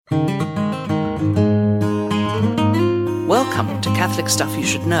Welcome to Catholic Stuff You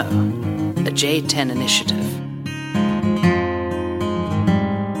Should Know, a J10 initiative.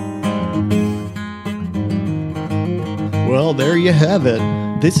 Well, there you have it.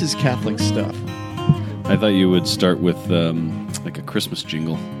 This is Catholic Stuff. I thought you would start with like a Christmas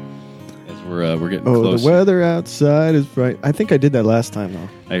jingle as we're getting close. The weather outside is bright. I think I did that last time, though.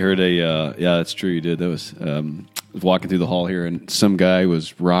 I heard yeah, that's true. You did. That was I was walking through the hall here, and some guy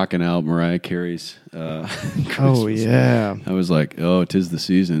was rocking out Mariah Carey's. Oh yeah. I was like, oh, 'tis the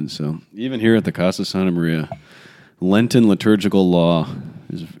season. So even here at the Casa Santa Maria, Lenten liturgical law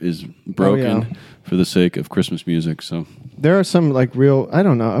is broken for the sake of Christmas music. So there are some like real. I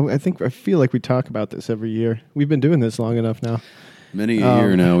don't know. I feel like we talk about this every year. We've been doing this long enough now. Many a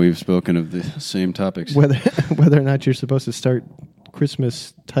year now, we've spoken of the same topics. Whether or not you're supposed to start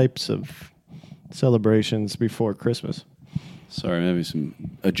Christmas types of celebrations before Christmas. Sorry, maybe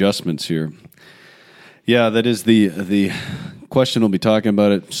some adjustments here. Yeah, that is the question. We'll be talking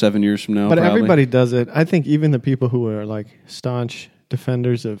about it 7 years from now. But probably. everybody does it. I think even the people who are like staunch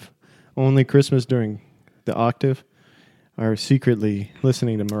defenders of only Christmas during the octave are secretly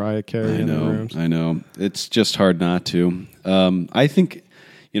listening to Mariah Carey in their rooms. I know. It's just hard not to. I think,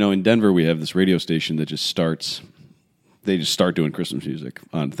 in Denver we have this radio station that just starts. They just start doing Christmas music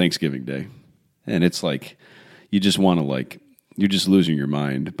on Thanksgiving Day, and it's like you just want to you're just losing your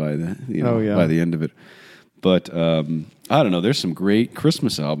mind by the by the end of it. But I don't know. There's some great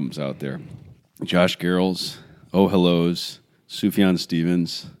Christmas albums out there. Josh Garrels, Oh Hellos, Sufjan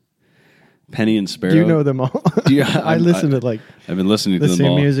Stevens, Penny and Sparrow. Do you know them all? I listen to I've been listening to the them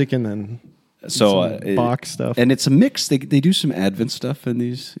all. same music and then some Bach stuff. And it's a mix. They do some Advent stuff in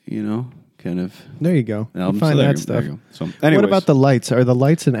these, kind of. There you go. Albums. You find that stuff. So, anyways, what about the lights? Are the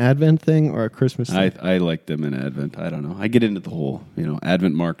lights an Advent thing or a Christmas thing? I like them in Advent. I don't know. I get into the whole,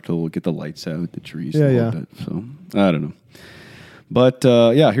 Advent marketing, get the lights out, the trees a little bit. So, I don't know. But,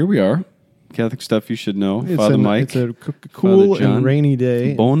 here we are. Catholic Stuff You Should Know. Father Mike. It's a cool and rainy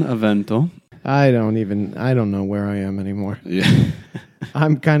day. Bon Avento. I don't know where I am anymore. Yeah.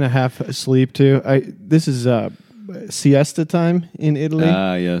 I'm kind of half asleep, too. This is siesta time in Italy.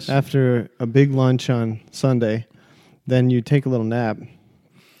 Yes. After a big lunch on Sunday, then you take a little nap.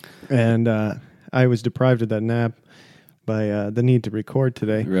 And I was deprived of that nap by the need to record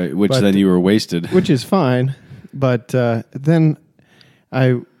today. Right, then you were wasted. Which is fine. But then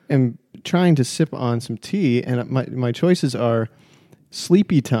I am trying to sip on some tea, and my choices are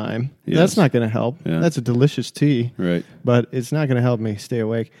sleepy time. Yes. That's not going to help. Yeah. That's a delicious tea. Right. But it's not going to help me stay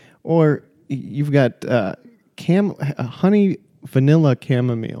awake. Or you've got honey vanilla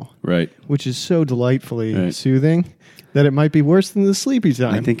chamomile. Right. Which is so delightfully soothing that it might be worse than the sleepy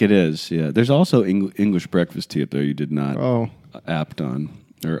time. I think it is, yeah. There's also English breakfast tea up there you did not opt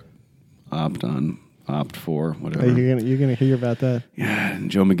for, whatever. You're gonna hear about that. Yeah, and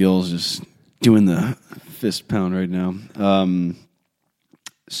Joe McGill's just doing the fist pound right now.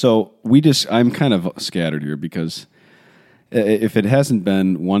 So I'm kind of scattered here because if it hasn't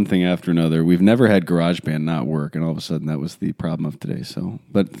been one thing after another, we've never had GarageBand not work, and all of a sudden that was the problem of today. So,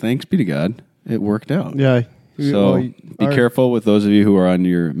 but thanks be to God, it worked out. Yeah. So be careful with those of you who are on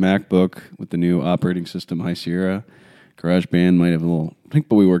your MacBook with the new operating system, High Sierra. GarageBand might have a little,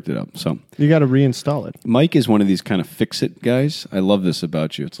 but we worked it out. So you got to reinstall it. Mike is one of these kind of fix-it guys. I love this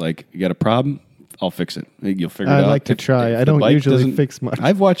about you. It's like, you got a problem? I'll fix it. You'll figure it out. I like to try. I don't usually fix much.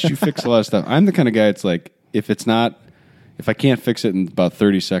 I've watched you fix a lot of stuff. I'm the kind of guy, it's like, if I can't fix it in about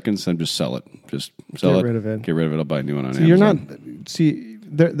 30 seconds, then just sell it. Just sell it. Get rid of it. Get rid of it. I'll buy a new one on Amazon.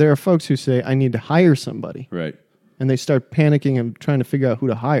 There are folks who say, I need to hire somebody. Right. And they start panicking and trying to figure out who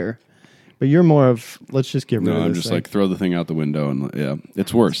to hire. But you're more of, let's just get rid of this. No, I'm just like, throw the thing out the window. And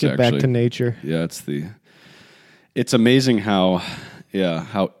it's worse, let's get back to nature. Yeah, it's amazing how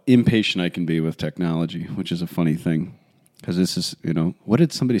impatient I can be with technology, which is a funny thing. Because this is, what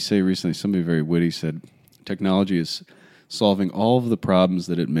did somebody say recently? Somebody very witty said, technology is solving all of the problems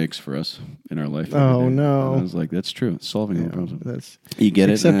that it makes for us in our life. Oh, no. And I was like, that's true. It's solving all the problems. You get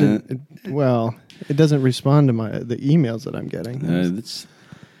it? Except it doesn't respond to the emails that I'm getting.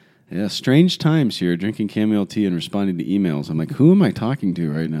 Strange times here, drinking chamomile tea and responding to emails. I'm like, who am I talking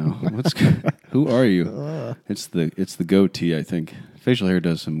to right now? Who are you? It's the goatee, I think. Facial hair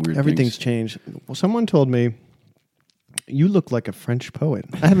does some weird Everything's things. changed. Well, someone told me, you look like a French poet.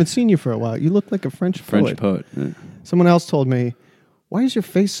 I haven't seen you for a while. You look like a French poet. Yeah. Someone else told me, why is your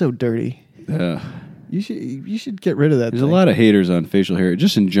face so dirty? Yeah. You should get rid of that. There's a lot of haters on facial hair.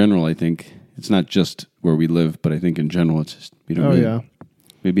 Just in general, I think. It's not just where we live, but I think in general it's just,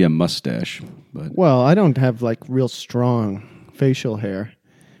 maybe a mustache. But well, I don't have like real strong facial hair.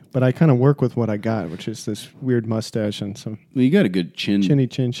 But I kind of work with what I got, which is this weird mustache and some Well, you got a good chin. chinny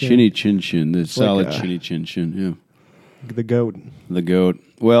chin. Chinny chin chin. The solid like a- chinny chin chin. Yeah. The goat. The goat.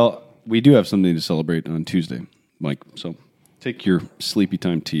 Well, we do have something to celebrate on Tuesday, Mike. So take your sleepy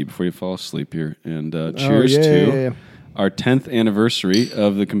time tea before you fall asleep here. And cheers to our 10th anniversary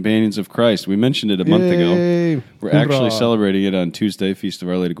of the Companions of Christ. We mentioned it a month ago. We're actually celebrating it on Tuesday, Feast of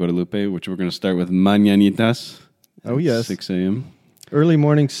Our Lady Guadalupe, which we're going to start with Mañanitas. Oh, yes. 6 a.m. Early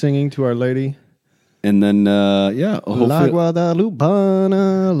morning singing to Our Lady. And then, La hopefully...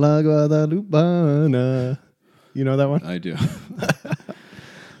 Guadalupana, La Guadalupana. You know that one? I do.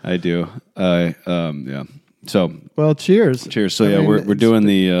 I do. Yeah. So... Well, cheers. Cheers. So, yeah, we're doing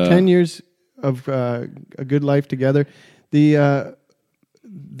the... 10 years of a good life together. The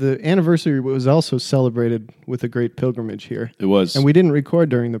anniversary was also celebrated with a great pilgrimage here. It was. And we didn't record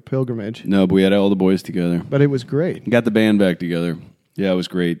during the pilgrimage. No, but we had all the boys together. But it was great. Got the band back together. Yeah, it was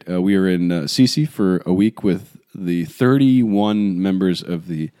great. We were in Sisi for a week with the 31 members of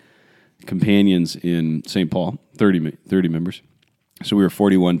the Companions in St. Paul, 30 members. So we were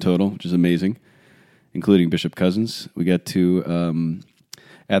 41 total, which is amazing, including Bishop Cousins. We got to,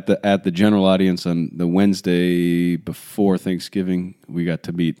 at the general audience on the Wednesday before Thanksgiving, we got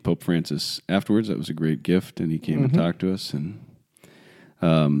to meet Pope Francis afterwards. That was a great gift, and he came and talked to us. And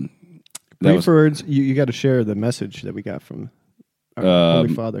Brief words, you got to share the message that we got from our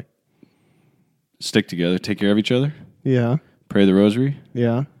Holy Father. Stick together, take care of each other, Yeah. pray the rosary,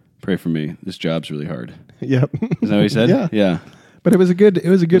 Yeah. pray for me. This job's really hard. Yep. Is that what he said? Yeah. Yeah. But it was a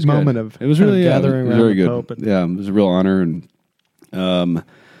good moment of it was really gathering it was around very the good. Pope. And Yeah, it was a real honor, and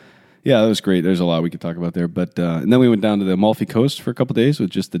yeah, it was great. There's a lot we could talk about there, but and then we went down to the Amalfi Coast for a couple days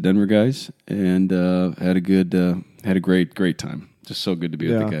with just the Denver guys, and had a great time. Just so good to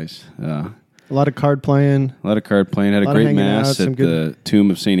be with the guys. a lot of card playing. A lot of card playing. Had a great mass at the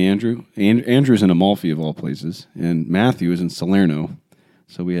tomb of St. Andrew. Andrew's in Amalfi, of all places, and Matthew is in Salerno.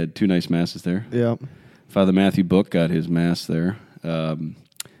 So we had two nice masses there. Yeah. Father Matthew Book got his mass there.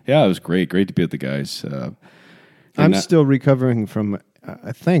 Yeah, it was great. Great to be with the guys. I'm still recovering from,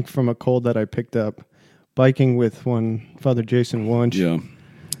 I think, from a cold that I picked up biking with one Father Jason Wunsch,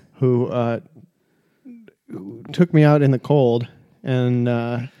 who took me out in the cold,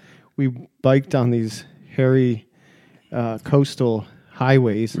 and we biked on these hairy coastal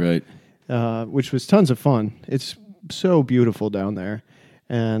highways, right? Which was tons of fun. It's so beautiful down there,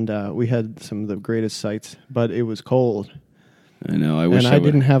 and we had some of the greatest sights, but it was cold. I know. I wish I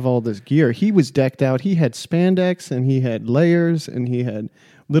didn't have all this gear. He was decked out. He had spandex, and he had layers, and he had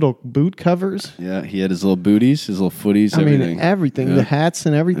little boot covers. Yeah, he had his little booties, his little footies, everything. I mean, everything. Yeah. The hats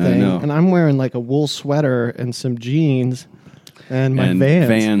and everything. And I'm wearing like a wool sweater and some jeans and my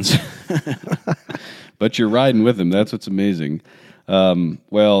Vans. But you're riding with him. That's what's amazing.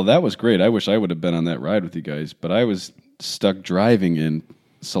 Well, that was great. I wish I would have been on that ride with you guys, but I was stuck driving in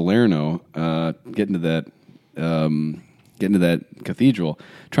Salerno, getting to that cathedral.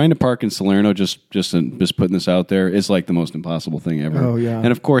 Trying to park in Salerno, just putting this out there, is like the most impossible thing ever. Oh, yeah.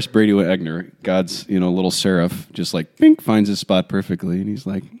 And of course, Brady Wagner, God's little seraph, just like bink, finds his spot perfectly, and he's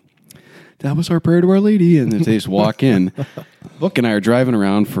like, "That was our prayer to Our Lady." And then they just walk in. Book and I are driving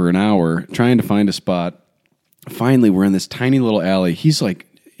around for an hour trying to find a spot. Finally, we're in this tiny little alley. He's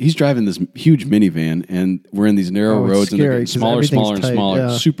driving this huge minivan, and we're in these narrow roads, and they're getting smaller, and smaller,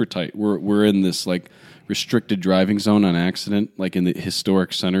 super tight. We're in this like restricted driving zone on accident, like in the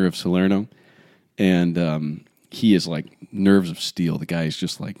historic center of Salerno, and he is like nerves of steel. The guy is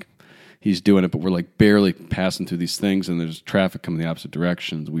just like, he's doing it, but we're like barely passing through these things, and there's traffic coming the opposite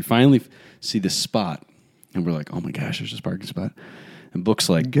directions. We finally see this spot, and we're like, "Oh my gosh, there's this parking spot." And Book's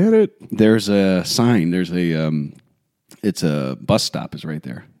like, "Get it?" There's a sign. There's it's a bus stop is right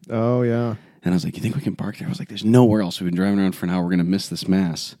there. Oh yeah. And I was like, "You think we can park there?" I was like, "There's nowhere else. We've been driving around for an hour. We're gonna miss this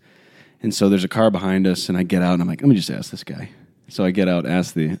mass." And so there's a car behind us, and I get out, and I'm like, "Let me just ask this guy." So I get out,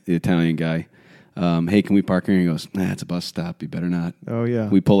 ask the Italian guy, "Hey, can we park here?" And he goes, "Nah, it's a bus stop. You better not." Oh yeah.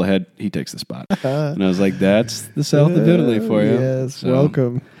 We pull ahead. He takes the spot, and I was like, "That's the south of Italy for you." Yes, So,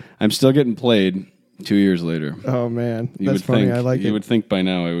 welcome. I'm still getting played 2 years later. Oh man, You that's would funny. think, I like it. You would think by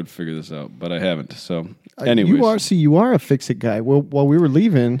now I would figure this out, but I haven't. So, anyways, you are a fix-it guy. Well, while we were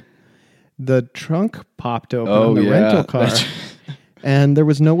leaving, the trunk popped open on the rental car, and there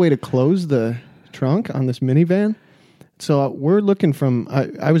was no way to close the trunk on this minivan. So we're looking from.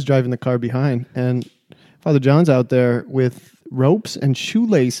 I was driving the car behind, and Father John's out there with ropes and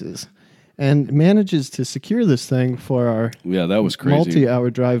shoelaces, and manages to secure this thing for our that was crazy. multi-hour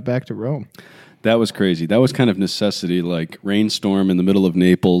drive back to Rome. That was crazy. That was kind of necessity, like rainstorm in the middle of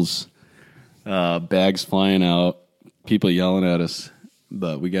Naples, bags flying out, people yelling at us.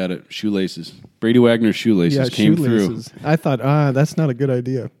 but we got it. Shoelaces. Brady Wagner's shoelaces came through. I thought, that's not a good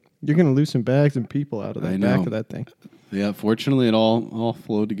idea. You're going to lose some bags and people out of the back of that thing. Yeah, fortunately, it all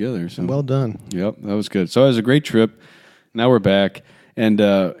flowed together. So. Well done. Yep, that was good. So it was a great trip. Now we're back. And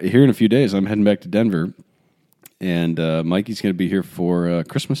here in a few days, I'm heading back to Denver. And Mikey's going to be here for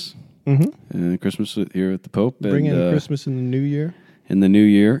Christmas. Mm-hmm. Christmas here at the Pope. Bring in Christmas in the new year. In the new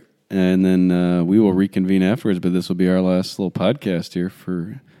year. And then we will reconvene afterwards. But this will be our last little podcast here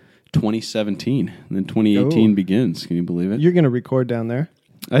for 2017. And then 2018 begins. Can you believe it? You're going to record down there?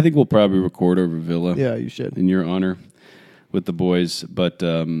 I think we'll probably record over Villa. Yeah, you should. In your honor with the boys. But,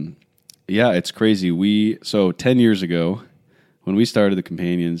 yeah, it's crazy. So 10 years ago, when we started the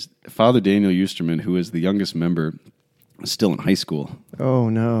Companions, Father Daniel Eusterman, who is the youngest member, was still in high school. Oh,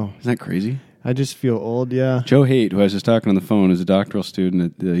 no. Isn't that crazy? I just feel old, yeah. Joe Haight, who I was just talking on the phone, is a doctoral student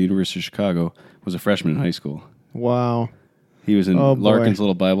at the University of Chicago, was a freshman in high school. Wow. He was in Larkin's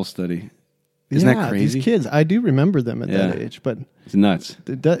little Bible study. Isn't that crazy? These kids, I do remember them at that age, but it's nuts.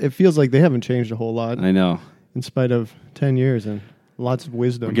 It feels like they haven't changed a whole lot. I know. In spite of 10 years and lots of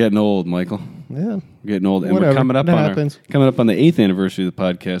wisdom. We're getting old, Michael. Yeah. We're getting old. And Whatever. We're coming up on the 8th anniversary of the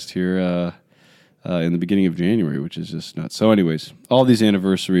podcast here in the beginning of January, which is just nuts. So anyways, all these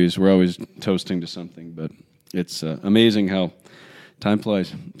anniversaries, we're always toasting to something, but it's amazing how time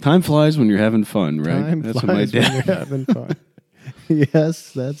flies. Time flies when you're having fun, right? That's what my dad. When you're having fun.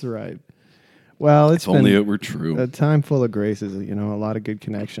 Yes, that's right. Well, it's if only it were true. A time full of graces, a lot of good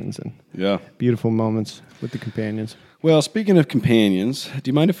connections and beautiful moments with the Companions. Well, speaking of Companions, do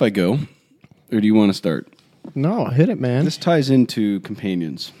you mind if I go? Or do you want to start? No, hit it, man. This ties into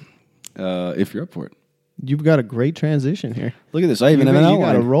Companions, if you're up for it. You've got a great transition here. Look at this. I even have an outline. You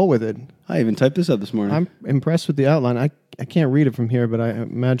got to roll with it. I even typed this up this morning. I'm impressed with the outline. I can't read it from here, but I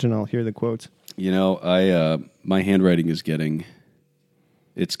imagine I'll hear the quotes. My handwriting is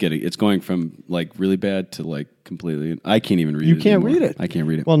it's going from like really bad to like completely. I can't even read it. You can't read it. I can't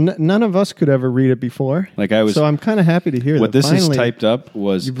read it. Well, none of us could ever read it before. So I'm kind of happy to hear what that. This is typed up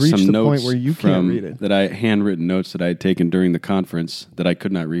was you've reached some the notes point where you can't read it. Handwritten notes that I had taken during the conference that I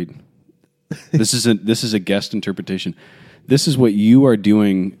could not read. This is a guest interpretation. This is what you are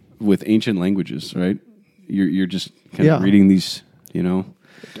doing with ancient languages, right? You're just kind of reading these,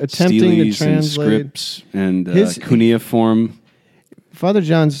 attempting to translate and scripts and cuneiform. Father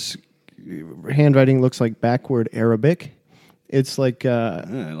John's handwriting looks like backward Arabic. It's like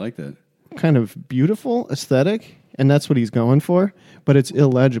I like that kind of beautiful aesthetic, and that's what he's going for. But it's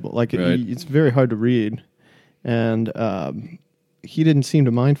illegible. Like it's very hard to read, and he didn't seem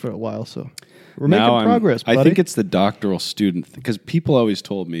to mind for a while. So we're making progress, buddy. I think it's the doctoral student, because people always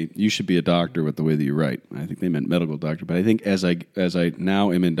told me you should be a doctor with the way that you write. I think they meant medical doctor, but I think as I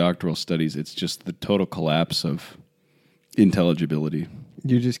now am in doctoral studies, it's just the total collapse of intelligibility.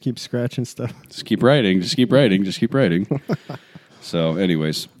 You just keep scratching stuff. Just keep writing. So,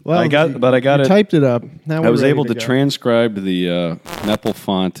 anyways, I got it. Typed it up. Now I was able to transcribe the Nepal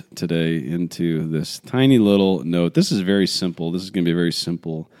font today into this tiny little note. This is very simple. This is going to be a very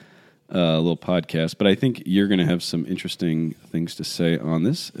simple little podcast, but I think you're going to have some interesting things to say on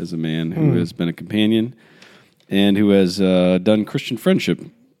this as a man who has been a companion and who has done Christian friendship,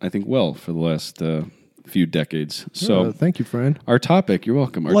 I think, well for the last few decades. So, thank you, friend. Our topic, you're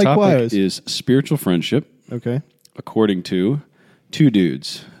welcome. Our Likewise. Topic is spiritual friendship. Okay. According to two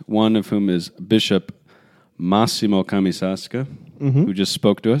dudes, one of whom is Bishop Massimo Camisasca, who just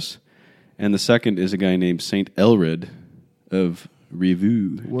spoke to us, and the second is a guy named Saint Elred of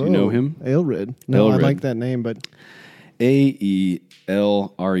Revue. Whoa. Do you know him? Elred. No, Elred. I like that name, but Aelred.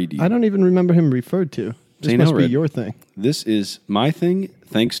 I don't even remember him referred to. This Saint must Elred. be your thing. This is my thing,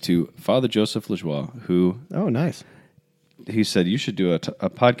 thanks to Father Joseph Lajoie, who... Oh, nice. He said, you should do a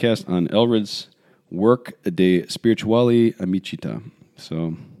podcast on Elred's work de spirituali amicita.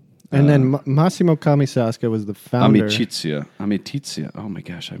 So... And then Massimo Camisasca was the founder. Amicizia. Oh, my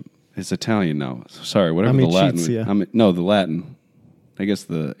gosh. It's Italian now. Sorry, whatever the Latin... the Latin. I guess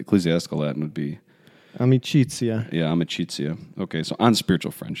the ecclesiastical Latin would be... Amicizia. Yeah, amicizia. Okay, so on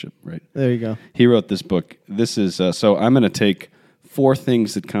spiritual friendship, right? There you go. He wrote this book. This is so I'm going to take 4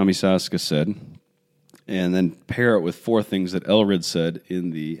 things that Camisasca said, and then pair it with 4 things that Elred said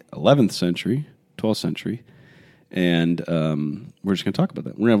in the 11th century, 12th century, and we're just going to talk about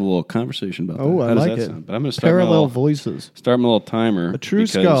that. We're going to have a little conversation about that. Oh, I like it. Sound? But I'm going to start parallel voices. Start my little timer. A true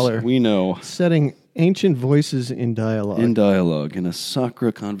scholar. We know setting ancient voices in dialogue. In a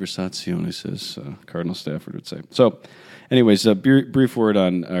sacra conversazione, as Cardinal Stafford would say. So, anyways, a brief word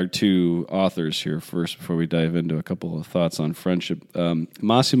on our 2 authors here first before we dive into a couple of thoughts on friendship.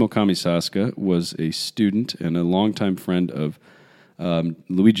 Massimo Camisasca was a student and a longtime friend of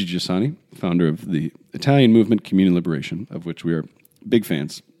Luigi Giussani, founder of the Italian movement Communion Liberation, of which we are big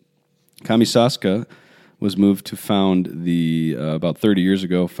fans. Kami Saska was moved to found about 30 years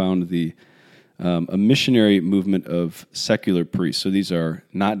ago, a missionary movement of secular priests. So these are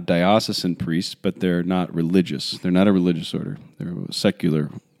not diocesan priests, but they're not religious. They're not a religious order. They're a secular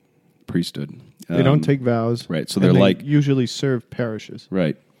priesthood. They don't take vows. Right. So they usually serve parishes.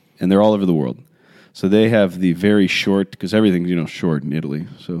 Right. And they're all over the world. So they have the very short, because everything's short in Italy.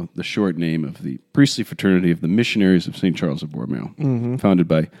 So the short name of the priestly fraternity of the Missionaries of St. Charles of Borromeo, founded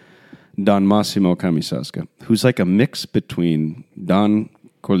by Don Massimo Camisasca, who's like a mix between Don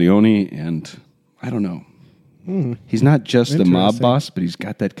Corleone and, I don't know. He's not just a mob boss, but he's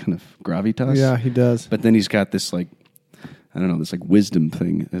got that kind of gravitas. Yeah, he does. But then he's got this this wisdom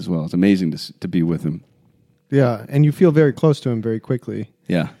thing as well. It's amazing to be with him. Yeah, and you feel very close to him very quickly.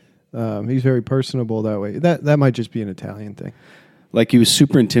 Yeah. He's very personable that way. That might just be an Italian thing. Like, he was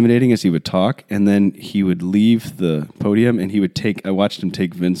super intimidating as he would talk, and then he would leave the podium, and I watched him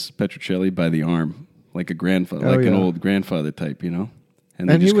take Vince Petruccelli by the arm, like a grandfather, an old grandfather type, And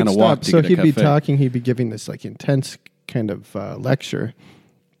they just kind of walked to so get a he'd be cafe. talking, he'd be giving this intense kind of lecture,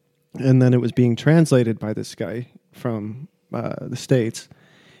 and then it was being translated by this guy from the States,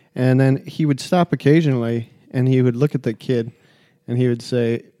 and then he would stop occasionally, and he would look at the kid, and he would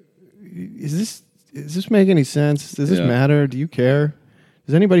say, Does this make any sense? Does this matter? Do you care?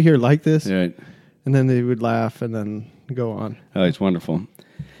 Does anybody here like this? Right. And then they would laugh and then go on. Oh, he's wonderful.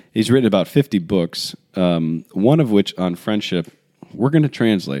 He's written about 50 books, one of which on friendship we're going to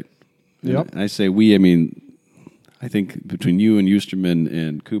translate. Yep. And I say we, I think between you and Eusterman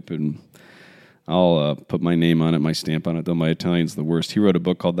and Coopin, I'll put my name on it, my stamp on it, though my Italian's the worst. He wrote a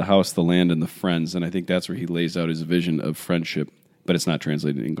book called The House, the Land, and the Friends, and I think that's where he lays out his vision of friendship, but it's not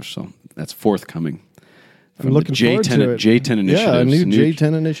translated in English, so that's forthcoming. I'm looking forward to it. J10 initiative. Yeah, a new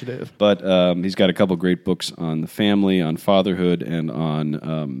J10 initiative. But he's got a couple great books on the family, on fatherhood, and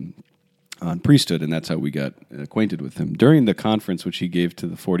on priesthood, and that's how we got acquainted with him. During the conference, which he gave to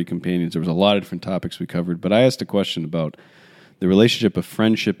the 40 companions, there was a lot of different topics we covered, but I asked a question about the relationship of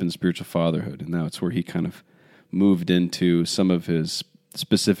friendship and spiritual fatherhood, and now it's where he kind of moved into some of his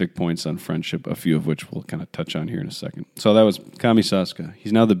specific points on friendship, a few of which we'll kind of touch on here in a second. So that was Kami Saska.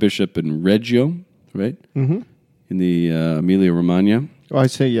 He's now the bishop in Reggio, right? Mm-hmm. In the Emilia-Romagna. Oh, I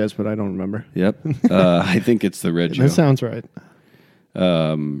say yes, but I don't remember. Yep. I think it's the Reggio. That sounds right.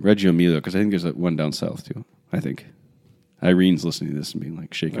 Reggio Emilia, because I think there's one down south, too. I think. Irene's listening to this and being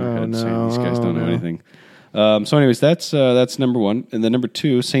like shaking her head, saying these guys don't know anything. So anyways, that's number one. And then number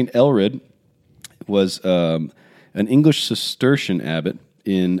two, St. Elred was an English Cistercian abbot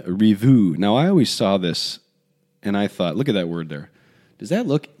in Riveux. Now, I always saw this, and I thought, look at that word there. Does that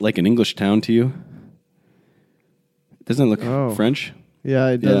look like an English town to you? Doesn't it look French? Yeah,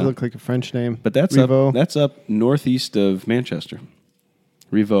 it does look like a French name. But that's up northeast of Manchester.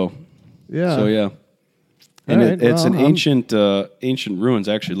 Riveux. Yeah. So, yeah. And it's an ancient ruins.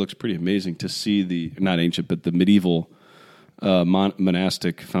 Actually, looks pretty amazing to see not ancient, but the medieval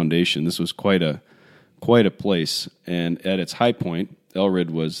monastic foundation. This was quite a place. And at its high point, Elred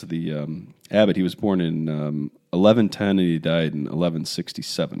was the abbot. He was born in 1110 and he died in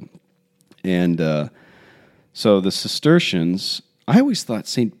 1167. And so the Cistercians, I always thought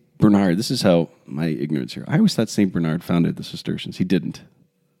St. Bernard, this is how my ignorance here, I always thought St. Bernard founded the Cistercians. He didn't.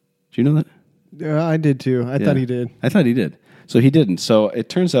 Do you know that? Yeah, I did too. I thought he did. I thought he did. So he didn't. So it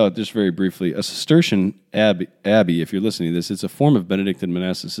turns out, just very briefly, a Cistercian abbey, if you're listening to this, it's a form of Benedictine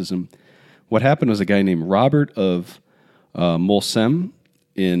monasticism. What happened was a guy named Robert of Molsem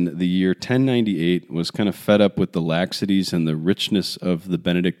in the year 1098 was kind of fed up with the laxities and the richness of the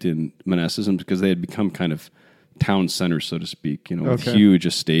Benedictine monasticism because they had become kind of town centers, so to speak, with huge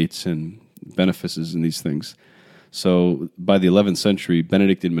estates and benefices and these things. So by the 11th century,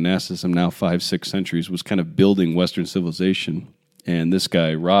 Benedictine monasticism, now 5-6 centuries, was kind of building Western civilization. And this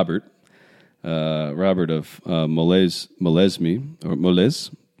guy, Robert of Molesme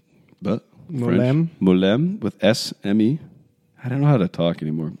with S-M-E. I don't know how to talk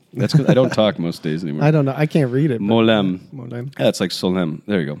anymore. That's because I don't talk most days anymore. I don't know. I can't read it. Molesme. Yeah, it's like Solem.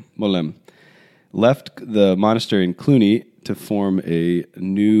 There you go. Molesme. Left the monastery in Cluny to form a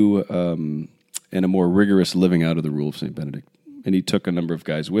new and a more rigorous living out of the rule of St. Benedict. And he took a number of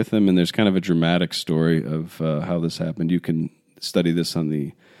guys with him, and there's kind of a dramatic story of how this happened. You can study this on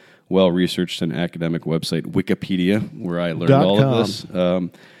the well-researched and academic website Wikipedia, where I learned all of this.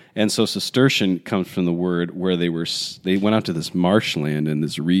 And so Cistercian comes from the word where they went out to this marshland and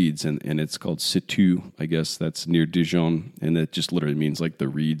this reeds, and it's called Citu, I guess. That's near Dijon, and it just literally means like the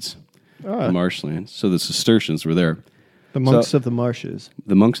reeds, the marshland. So the Cistercians were there. The monks of the marshes.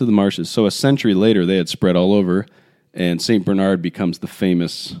 The monks of the marshes. So a century later, they had spread all over, and St. Bernard becomes the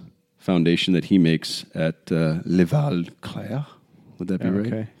famous foundation that he makes at Le Val-Claire. Would that be right?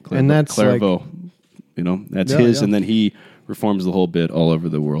 Okay. Clairvaux, And that's Clairvaux. That's his, yeah. and then he reforms the whole bit all over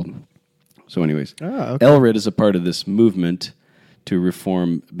the world. So anyways, okay. Elred is a part of this movement to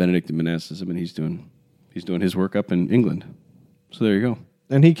reform Benedictine monasticism, and he's doing his work up in England. So there you go.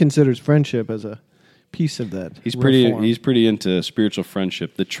 And he considers friendship as a piece of that. He's reform. pretty into spiritual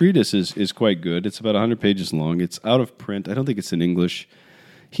friendship. The treatise is quite good. It's about 100 pages long. It's out of print. I don't think it's in English.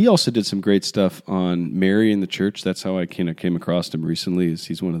 He also did some great stuff on Mary and the church. That's how I kind of came across him recently.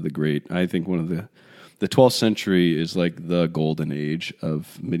 He's one of the great, I think one of the 12th century is like the golden age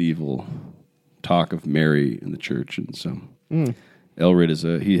of medieval talk of Mary and the church. And so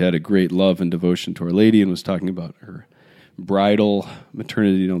Elred he had a great love and devotion to Our Lady and was talking about her bridal,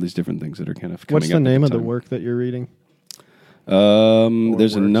 maternity, and all these different things that are kind of coming up. What's the name of the work that you're reading?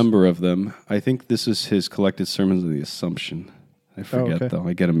 There's a number of them. I think this is his collected sermons on the Assumption. I forget, though.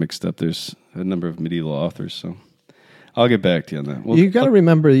 I get them mixed up. There's a number of medieval authors, so I'll get back to you on that. You got to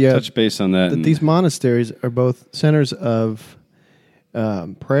remember, touch base on that. That these monasteries are both centers of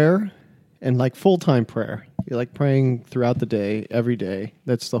prayer and like full-time prayer. You're like praying throughout the day, every day.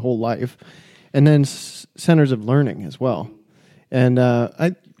 That's the whole life. And then centers of learning as well. And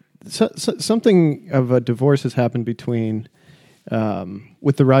something of a divorce has happened between,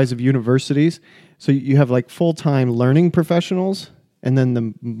 with the rise of universities. So you have like full-time learning professionals, and then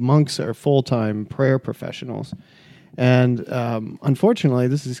the monks are full-time prayer professionals. And unfortunately,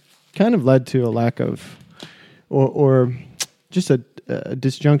 this has kind of led to a lack of, or just a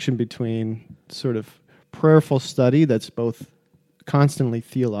disjunction between sort of prayerful study that's both constantly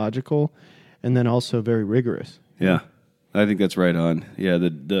theological and then also very rigorous. Yeah, I think that's right on. Yeah,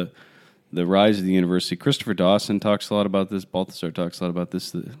 the rise of the university. Christopher Dawson talks a lot about this. Balthasar talks a lot about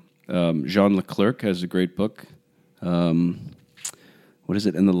this. Jean Leclerc has a great book. What is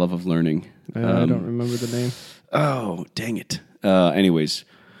it? In the Love of Learning. I don't remember the name. Oh, dang it. Anyways,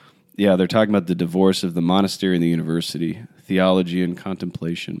 yeah, they're talking about the divorce of the monastery and the university, theology and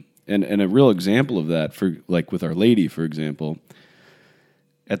contemplation. And a real example of that, for like with Our Lady, for example,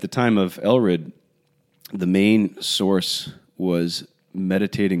 at the time of Elred, the main source was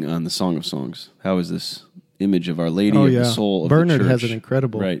meditating on the Song of Songs. How is this image of Our Lady of the soul of Bernard the church? has an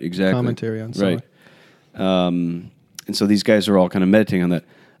incredible commentary on Right. And so these guys are all kind of meditating on that.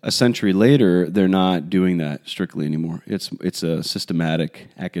 A century later, they're not doing that strictly anymore. It's a systematic,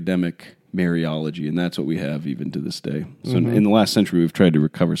 academic Mariology, and that's what we have even to this day. So in the last century, we've tried to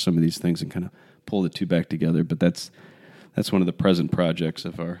recover some of these things and kind of pull the two back together, but that's one of the present projects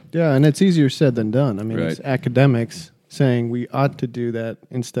of our... Yeah, and it's easier said than done. I mean, Right. It's academics saying we ought to do that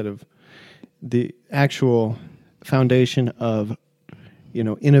instead of the actual foundation of,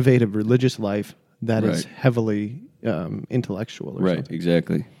 innovative religious life that is heavily intellectual. Or something.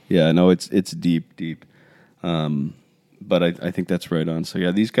 Exactly. Yeah, no, it's deep. But I think that's right on. So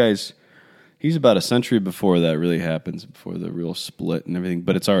yeah, these guys, he's about a century before that really happens, before the real split and everything,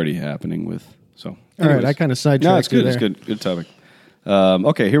 but it's already happening with... So, all right, I kind of sidetracked. No, it's good. It's Good topic.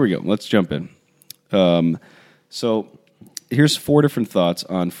 Okay, here we go. Let's jump in. So, here's 4 different thoughts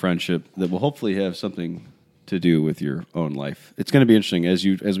on friendship that will hopefully have something to do with your own life. It's going to be interesting as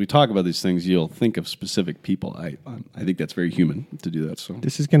we talk about these things. You'll think of specific people. I think that's very human to do that. So,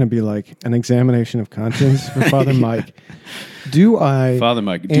 this is going to be like an examination of conscience for Father Mike. Father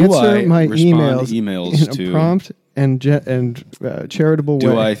Mike, answer my emails in to a prompt and charitable way?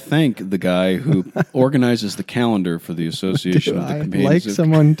 Do I thank the guy who organizes the calendar for the Association of the Companions? Like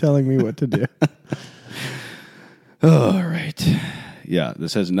someone telling me what to do. All right. Yeah,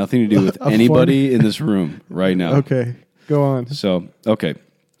 this has nothing to do with anybody in this room right now. Okay, go on. So, okay.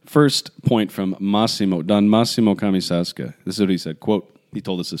 First point from Massimo, Don Massimo Camisasca. This is what he said. Quote, he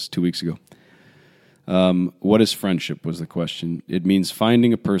told us this 2 weeks ago. What is friendship was the question. It means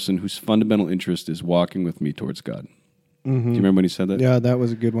finding a person whose fundamental interest is walking with me towards God. Mm-hmm. Do you remember when he said that? Yeah, that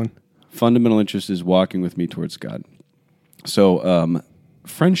was a good one. Fundamental interest is walking with me towards God. So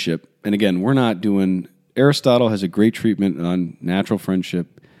friendship, and again, we're not doing... Aristotle has a great treatment on natural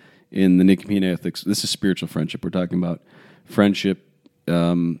friendship in the Nicomachean Ethics. This is spiritual friendship. We're talking about friendship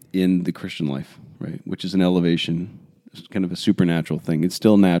in the Christian life, right? Which is an elevation, kind of a supernatural thing. It's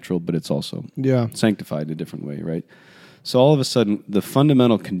still natural, but it's also sanctified in a different way, right? So all of a sudden, the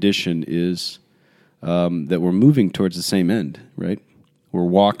fundamental condition is that we're moving towards the same end, right? We're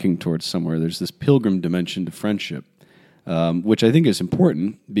walking towards somewhere. There's this pilgrim dimension to friendship, which I think is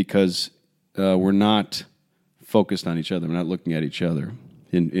important because we're not focused on each other. We're not looking at each other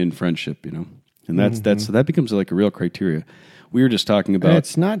in friendship, And that becomes like a real criteria. We were just talking about... And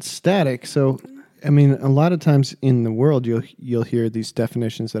it's not static. So, I mean, a lot of times in the world, you'll hear these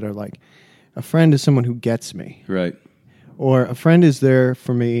definitions that are like, a friend is someone who gets me. Right. Or a friend is there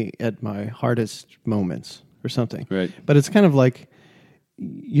for me at my hardest moments or something. Right. But it's kind of like,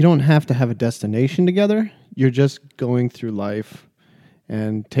 you don't have to have a destination together. You're just going through life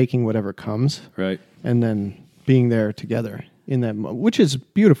and taking whatever comes. Right. And then being there together in that moment, which is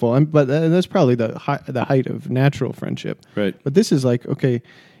beautiful. But that's probably the height of natural friendship. Right. But this is like, okay,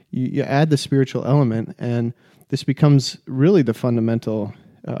 you add the spiritual element, and this becomes really the fundamental,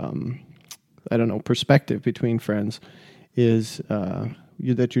 perspective between friends is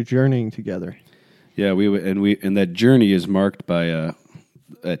that you're journeying together. Yeah, and that journey is marked by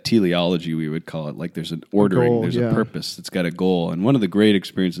a teleology, we would call it. Like there's an ordering, there's a purpose. It's got a goal. And one of the great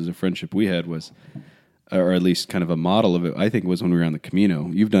experiences of friendship we had was, or at least kind of a model of it, I think, was when we were on the Camino.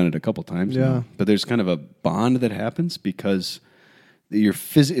 You've done it a couple times. Yeah. Now. But there's kind of a bond that happens because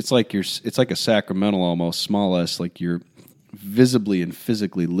it's like a sacramental almost, small s, like you're visibly and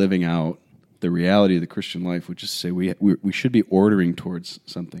physically living out the reality of the Christian life, which is to say we should be ordering towards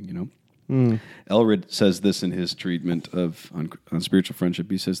something, you know? Elred says this in his treatment on spiritual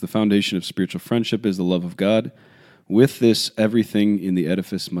friendship. He says, the foundation of spiritual friendship is the love of God. With this, everything in the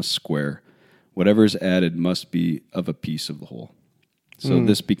edifice must square. Whatever is added must be of a piece of the whole. So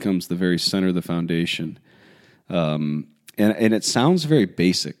this becomes the very center of the foundation. And it sounds very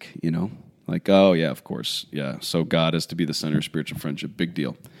basic, you know? Like, oh, yeah, of course. Yeah, so God is to be the center of spiritual friendship. Big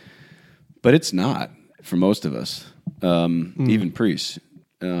deal. But it's not for most of us, even priests.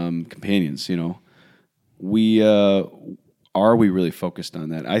 Companions, you know, are we really focused on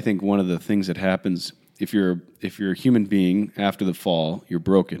that? I think one of the things that happens if you're a human being after the fall, you're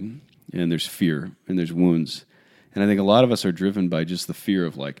broken, and there's fear and there's wounds, and I think a lot of us are driven by just the fear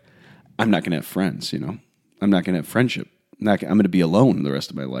of like, I'm not going to have friends, you know, I'm not going to have friendship, I'm going to be alone the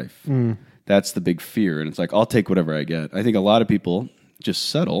rest of my life. That's the big fear, and it's like I'll take whatever I get. I think a lot of people just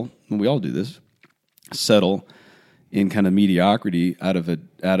settle, and we all do this, settle in kind of mediocrity out of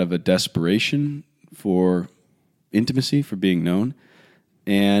a desperation for intimacy, for being known,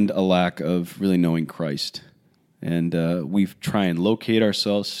 and a lack of really knowing Christ. And we try and locate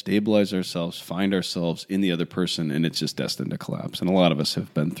ourselves, stabilize ourselves, find ourselves in the other person, and it's just destined to collapse. And a lot of us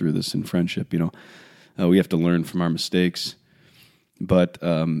have been through this in friendship. You know, we have to learn from our mistakes, but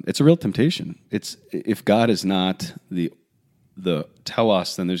it's a real temptation. It's if God is not the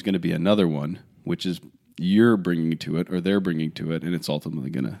telos, then there's going to be another one, which is you're bringing to it or they're bringing to it, and it's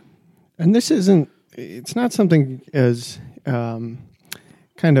ultimately going to... And it's not something as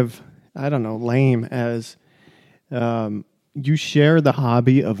kind of, I don't know, lame as you share the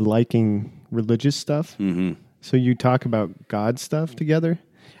hobby of liking religious stuff. Mm-hmm. So you talk about God stuff together.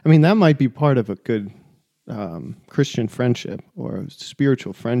 I mean, that might be part of a good Christian friendship or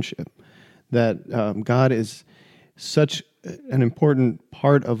spiritual friendship, that God is such an important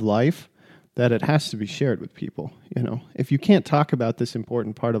part of life that it has to be shared with people. You know, if you can't talk about this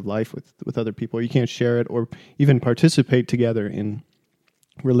important part of life with other people, you can't share it or even participate together in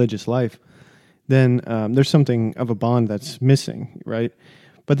religious life, then there's something of a bond that's missing, right?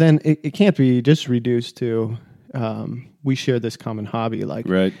 But then it can't be just reduced to we share this common hobby. Like,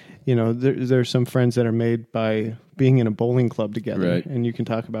 right. You know, there's some friends that are made by being in a bowling club together, right. And you can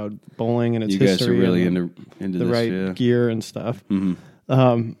talk about bowling and its history. You guys history, are really into the this, right gear and stuff.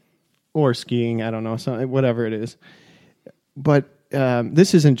 Mm-hmm. Or skiing, I don't know, whatever it is. But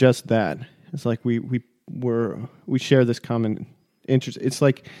this isn't just that. It's like we share this common interest. It's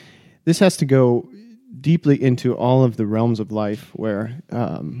like this has to go deeply into all of the realms of life where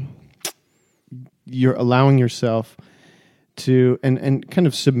you're allowing yourself to and kind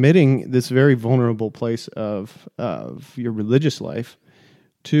of submitting this very vulnerable place of your religious life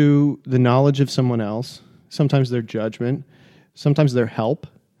to the knowledge of someone else, sometimes their judgment, sometimes their help.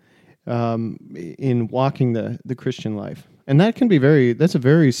 In walking the Christian life. And that can be that's a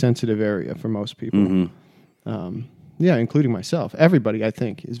very sensitive area for most people. Mm-hmm. Including myself. Everybody, I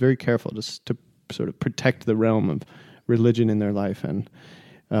think, is very careful just to sort of protect the realm of religion in their life. And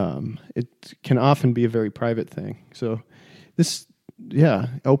it can often be a very private thing. So this,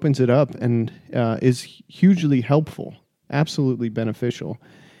 opens it up and is hugely helpful, absolutely beneficial.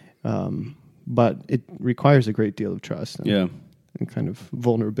 But it requires a great deal of trust. And kind of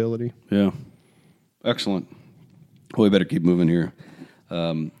vulnerability. Yeah. Excellent. Well, we better keep moving here.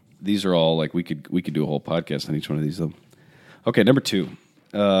 These are all like we could do a whole podcast on each one of these though. Okay, number 2.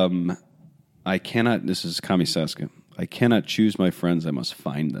 I cannot, this is Kami Saska. I cannot choose my friends, I must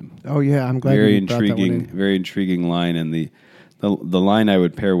find them. Oh yeah, I'm glad very you brought that one in. Very intriguing line, and the the line I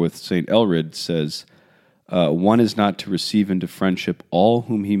would pair with St. Elred says, one is not to receive into friendship all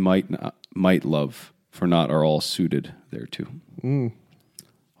whom he might love, for not are all suited thereto.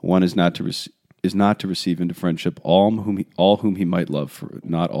 One is not to receive into friendship all whom he might love, for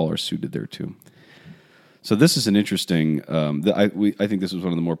not all are suited thereto. So this is an interesting. I think this was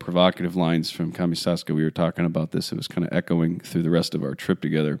one of the more provocative lines from Kamisaska. We were talking about this. It was kind of echoing through the rest of our trip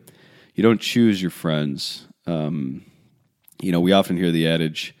together. You don't choose your friends. We often hear the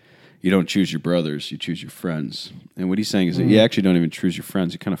adage, you don't choose your brothers, you choose your friends. And what he's saying is that you actually don't even choose your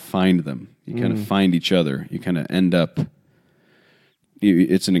friends. You kind of find them. You kind of find each other. You kind of end up.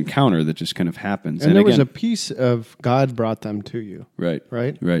 It's an encounter that just kind of happens. And there was a piece of God brought them to you. Right.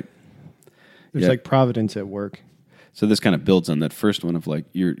 Right? Right. There's like providence at work. So this kind of builds on that first one of like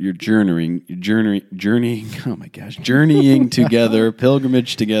you're journeying. Oh my gosh, journeying together,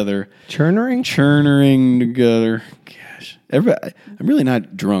 pilgrimage together, churnering together. Gosh, I'm really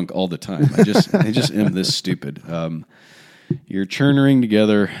not drunk all the time. I just am this stupid. You're churnering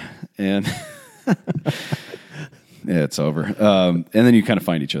together, and yeah, it's over. And then you kind of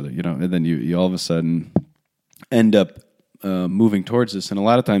find each other, and then you all of a sudden end up. Moving towards this, and a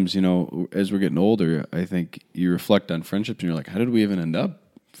lot of times, as we're getting older, I think you reflect on friendships, and you're like, "How did we even end up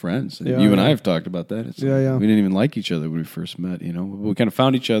friends?" And you and I have talked about that. We didn't even like each other when we first met. We kind of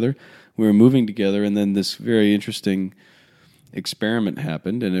found each other. We were moving together, and then this very interesting experiment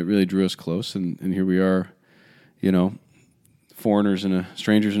happened, and it really drew us close. And here we are, strangers in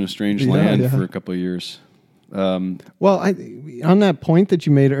a strange land for a couple of years. On that point that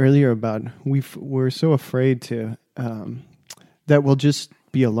you made earlier about we're so afraid to. That we'll just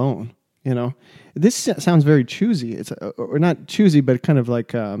be alone, This sounds very choosy. It's or not choosy, but kind of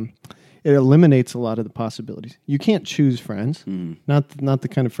like it eliminates a lot of the possibilities. You can't choose friends, not the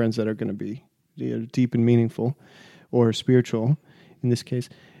kind of friends that are going to be deep and meaningful or spiritual in this case.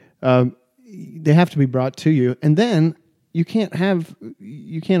 They have to be brought to you, and then you can't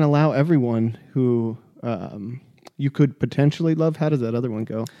allow everyone who you could potentially love. How does that other one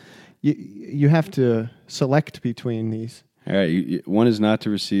go? You have to select between these. All right. One is not to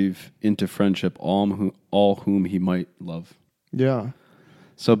receive into friendship all whom he might love. Yeah.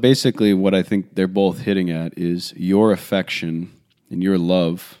 So basically what I think they're both hitting at is your affection and your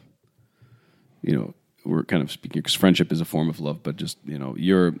love. We're kind of speaking because friendship is a form of love, but just,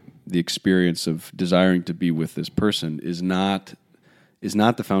 the experience of desiring to be with this person is not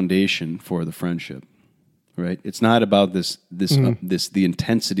the foundation for the friendship. Right, it's not about the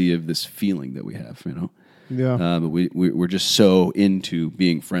intensity of this feeling that we have, Yeah. But we're just so into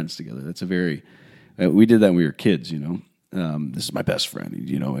being friends together. That's a very we did that when we were kids. This is my best friend.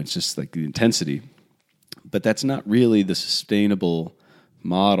 It's just like the intensity, but that's not really the sustainable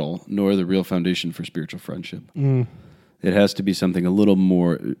model, nor the real foundation for spiritual friendship. It has to be something a little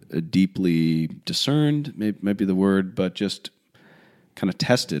more deeply discerned. Might be the word, but just kind of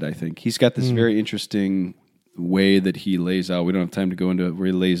tested. I think he's got this very interesting way that he lays out. We don't have time to go into it, where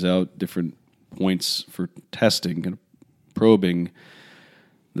he lays out different points for testing, kind of probing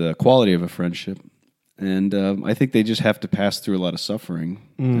the quality of a friendship. And I think they just have to pass through a lot of suffering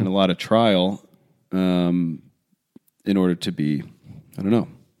and a lot of trial in order to be, I don't know.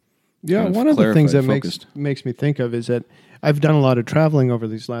 Yeah, one of the things that makes me think of is that I've done a lot of traveling over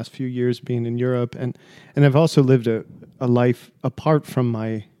these last few years, being in Europe, and I've also lived a life apart from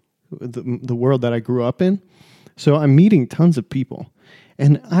the world that I grew up in. So I'm meeting tons of people,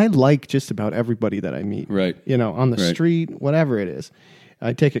 and I like just about everybody that I meet. Right. On the street, whatever it is.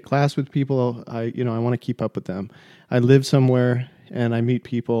 I take a class with people. I want to keep up with them. I live somewhere and I meet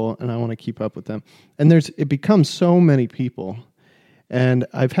people and I want to keep up with them. And it becomes so many people, and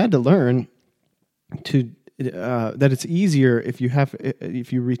I've had to learn that it's easier if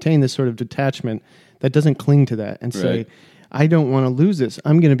you retain this sort of detachment that doesn't cling to that and say, I don't want to lose this.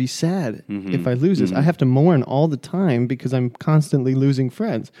 I'm going to be sad if I lose this. I have to mourn all the time because I'm constantly losing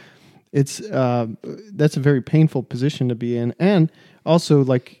friends. That's a very painful position to be in, and also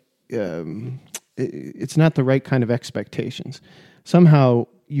it's not the right kind of expectations. Somehow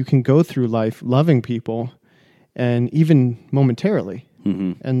you can go through life loving people, and even momentarily,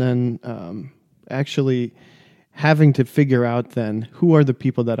 and then actually having to figure out then who are the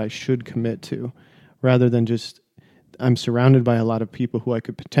people that I should commit to, rather than just I'm surrounded by a lot of people who I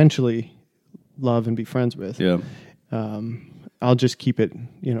could potentially love and be friends with. Yeah. I'll just keep it,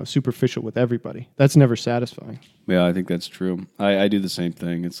 superficial with everybody. That's never satisfying. Yeah, I think that's true. I do the same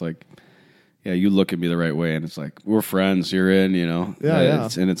thing. It's like, yeah, you look at me the right way, and it's like, we're friends, you're in, Yeah.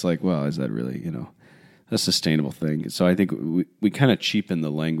 And it's like, well, is that really, a sustainable thing? So I think we kind of cheapen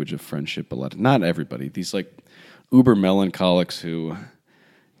the language of friendship a lot. Not everybody. These uber melancholics who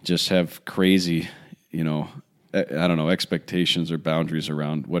just have crazy, I don't know, expectations or boundaries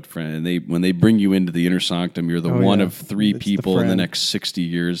around what friend. And when they bring you into the inner sanctum, you're the one of three people in the next 60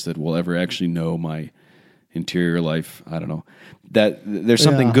 years that will ever actually know my interior life. I don't know. That there's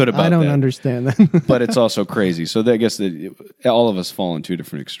something good about that. I don't understand that. But it's also crazy. So I guess that all of us fall in two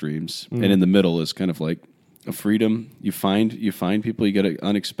different extremes. And in the middle is kind of like a freedom. You find people, you get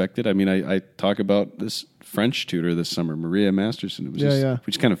unexpected. I mean, I talk about this French tutor this summer, Maria Masterson. It was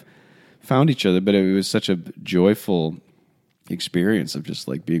we just kind of found each other, but it was such a joyful experience of just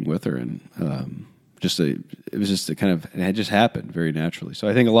like being with her, and it had just happened very naturally. So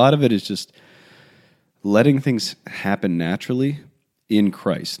I think a lot of it is just letting things happen naturally in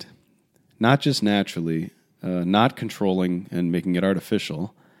Christ, not just naturally, not controlling and making it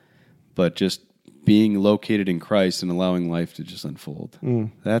artificial, but just being located in Christ and allowing life to just unfold.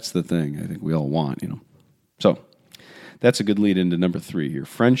 That's the thing I think we all want, So that's a good lead into number 3 here.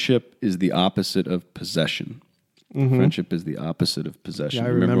 Friendship is the opposite of possession. Mm-hmm. Friendship is the opposite of possession. Yeah,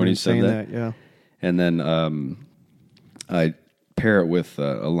 I remember when he said that? Yeah. And then I pair it with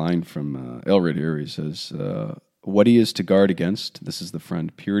a line from Elred here. He says, what he is to guard against, this is the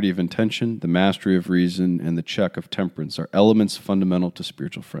friend, purity of intention, the mastery of reason, and the check of temperance are elements fundamental to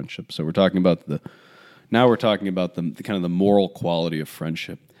spiritual friendship. So we're talking about the kind of the moral quality of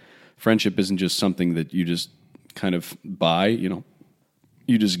friendship. Friendship isn't just something that you just kind of buy, you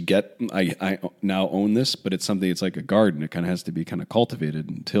just get, I now own this, but it's something, it's like a garden. It kind of has to be kind of cultivated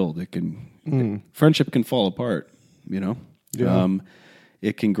and tilled. Friendship can fall apart, Yeah.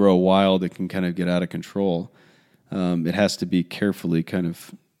 It can grow wild. It can kind of get out of control. It has to be carefully kind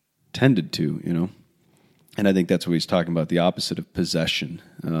of tended to, And I think that's what he's talking about, the opposite of possession.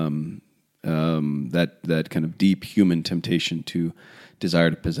 That kind of deep human temptation to desire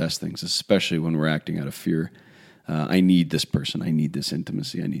to possess things, especially when we're acting out of fear. I need this person. I need this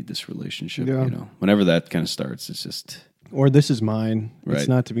intimacy. I need this relationship. Yeah. Whenever that kind of starts, it's just, or this is mine. Right. It's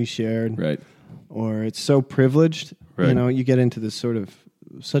not to be shared. Right. Or it's so privileged. Right. You get into this sort of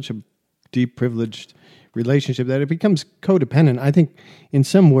such a deep privileged relationship that it becomes codependent. I think in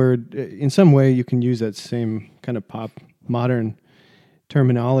some way you can use that same kind of pop modern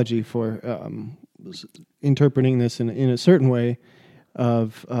terminology for interpreting this in a certain way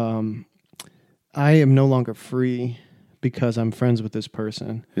of I am no longer free because I'm friends with this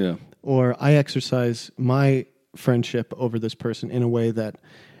person. Yeah. Or I exercise my friendship over this person in a way that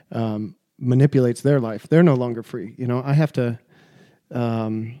manipulates their life. They're no longer free. I have to,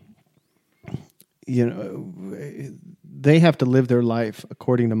 they have to live their life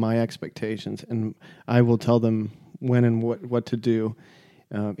according to my expectations, and I will tell them when and what to do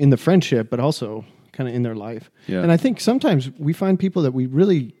in the friendship, but also kind of in their life. Yeah. And I think sometimes we find people that we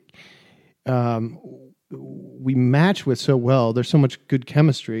really we match with so well. There's so much good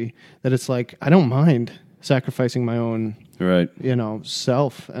chemistry that it's like I don't mind sacrificing my own, right,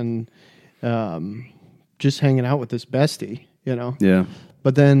 self and just hanging out with this bestie, Yeah.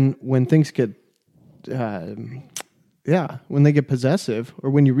 But then when things get, when they get possessive, or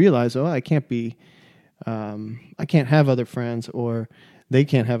when you realize, I can't have other friends, or they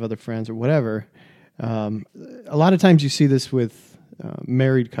can't have other friends, or whatever. A lot of times you see this with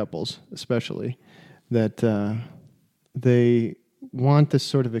married couples, especially, that they want this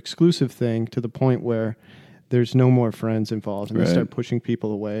sort of exclusive thing to the point where there's no more friends involved, and right. They start pushing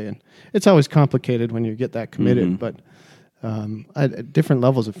people away. And it's always complicated when you get that committed, but at different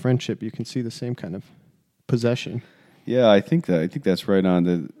levels of friendship, you can see the same kind of possession. Yeah, I think that's right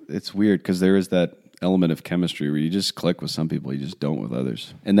on. It's weird because there is that element of chemistry where you just click with some people, you just don't with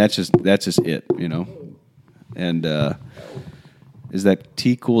others, and that's just it, And is that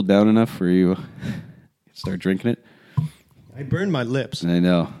tea cooled down enough for you? Start drinking it. I burned my lips. I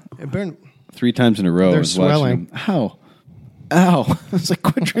know. I burned 3 times in a row. They're I was swelling. Ow. I was like,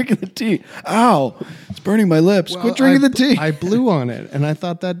 quit drinking the tea. Ow. It's burning my lips. Quit drinking the tea. I blew on it, and I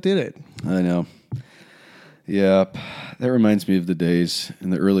thought that did it. I know. Yep. That reminds me of the days in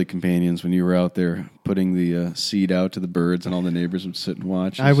the early companions when you were out there putting the seed out to the birds, and all the neighbors would sit and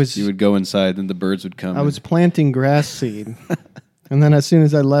watch. You would go inside, and the birds would come. I was planting grass seed, and then as soon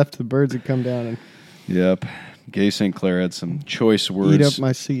as I left, the birds would come down and Yep. Gay St. Clair had some choice words eat up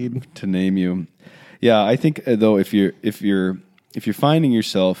my seed to name you. Yeah, I think though if you're finding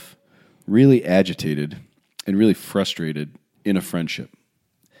yourself really agitated and really frustrated in a friendship,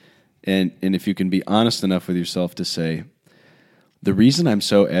 and if you can be honest enough with yourself to say, the reason I'm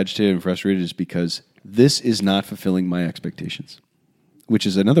so agitated and frustrated is because this is not fulfilling my expectations, which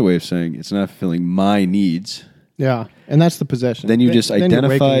is another way of saying it's not fulfilling my needs. Yeah, and that's the possession. Then you just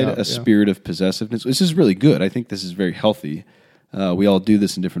identified up, a spirit of possessiveness. This is really good. I think this is very healthy. We all do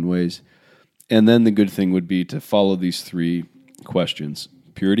this in different ways. And then the good thing would be to follow these 3 questions.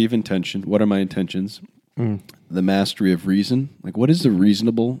 Purity of intention. What are my intentions? The mastery of reason. Like, what is the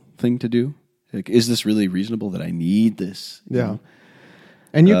reasonable thing to do? Like, is this really reasonable that I need this? Yeah. You know?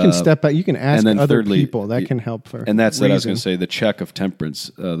 And you can step out. You can ask other thirdly, people. That can help for. And that's reason. what I was going to say. The check of temperance.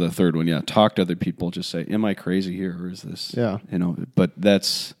 The third one. Yeah. Talk to other people. Just say, "Am I crazy here, or is this?" Yeah. You know. But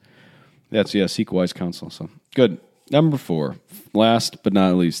that's seek wise counsel. So good. Number 4, last but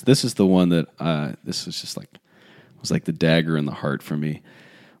not least. This is the one that this is just like was like the dagger in the heart for me.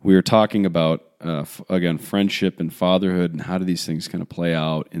 We were talking about again friendship and fatherhood and how do these things kind of play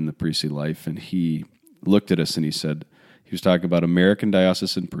out in the priestly life. And he looked at us and he said. He was talking about American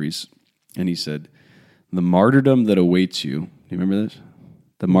diocesan priests, and he said, "The martyrdom that awaits you." Do you remember this?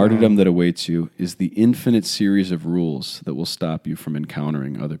 The martyrdom that awaits you is the infinite series of rules that will stop you from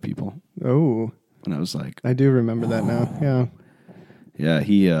encountering other people. Oh, and I was like, I do remember that now. Yeah,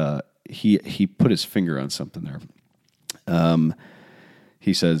 he put his finger on something there.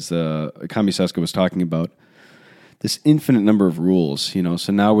 He says, Kami Seska was talking about this infinite number of rules, you know.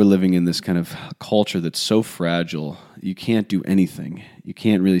 So now we're living in this kind of culture that's so fragile. You can't do anything. You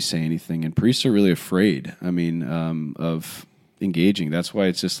can't really say anything. And priests are really afraid, of engaging. That's why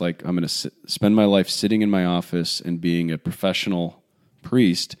it's just like, I'm going to spend my life sitting in my office and being a professional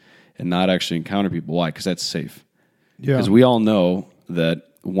priest and not actually encounter people. Why? Because that's safe. Yeah. Because we all know that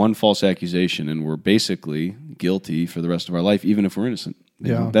one false accusation and we're basically guilty for the rest of our life, even if we're innocent.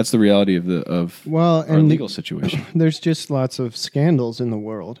 You know, that's the reality of our legal situation. There's just lots of scandals in the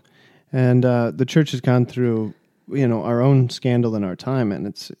world, and the church has gone through, you know, our own scandal in our time, and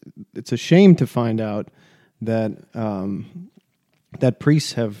it's a shame to find out that that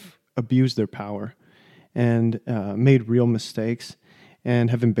priests have abused their power and made real mistakes and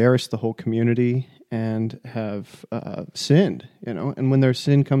have embarrassed the whole community and have sinned. You know, and when their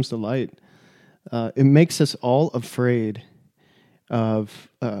sin comes to light, it makes us all afraid of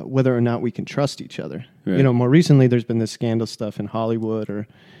whether or not we can trust each other. Right. You know, more recently there's been this scandal stuff in Hollywood or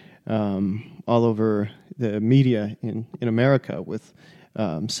all over the media in America with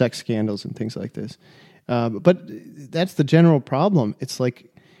sex scandals and things like this. But that's the general problem. It's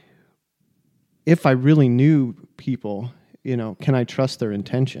like, if I really knew people, you know, can I trust their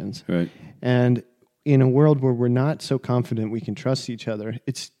intentions? Right. And in a world where we're not so confident we can trust each other,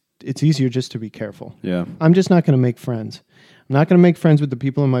 it's easier just to be careful. Yeah. I'm just not going to make friends. I'm not going to make friends with the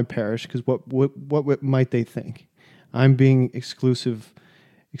people in my parish because what might they think? I'm being exclusively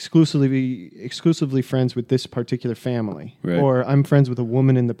friends with this particular family, right. Or I'm friends with a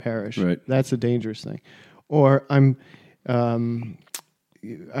woman in the parish. Right. That's a dangerous thing. Or I'm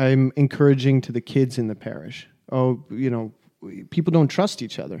encouraging to the kids in the parish. Oh, you know, people don't trust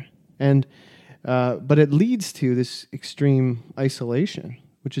each other, and but it leads to this extreme isolation,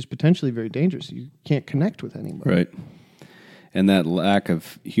 which is potentially very dangerous. You can't connect with anybody. Right. And that lack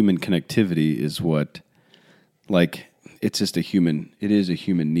of human connectivity is what, like, it is a human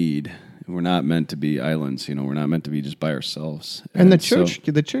need. We're not meant to be islands, you know, we're not meant to be just by ourselves. And the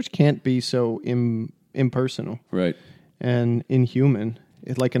church can't be so impersonal. Right. And inhuman.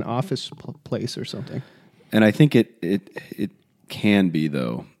 It's like an office place or something. And I think it can be,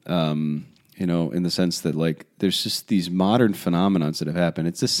 though. You know, in the sense that, like, there's just these modern phenomenons that have happened.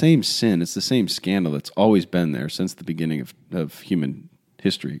 It's the same sin. It's the same scandal that's always been there since the beginning of human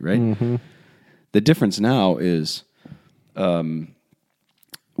history, right? Mm-hmm. The difference now is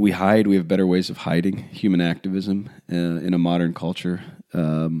we hide. We have better ways of hiding human activism in a modern culture.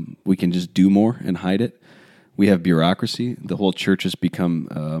 We can just do more and hide it. We have bureaucracy. The whole church has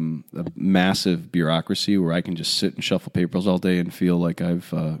become a massive bureaucracy where I can just sit and shuffle papers all day and feel like I'm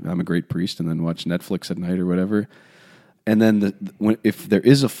a great priest, and then watch Netflix at night or whatever. And then if there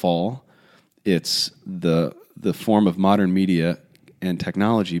is a fall, it's the form of modern media and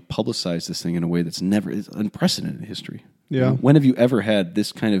technology publicize this thing in a way that's it's unprecedented in history. Yeah. You know, when have you ever had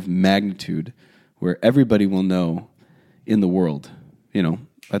this kind of magnitude where everybody will know in the world, you know,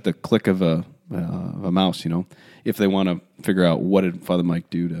 at the click of a mouse, you know, if they want to figure out what did Father Mike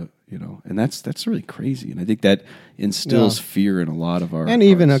do to, you know, and that's really crazy. And I think that instills fear in a lot of our and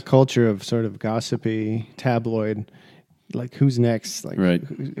even a culture of sort of gossipy, tabloid, like who's next? Like, right.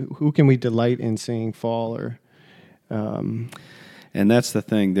 Who can we delight in seeing fall or... And that's the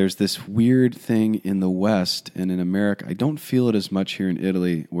thing. There's this weird thing in the West and in America. I don't feel it as much here in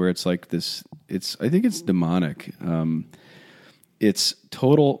Italy, where it's like this. I think it's demonic. It's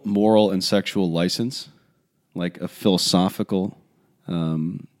total moral and sexual license, like a philosophical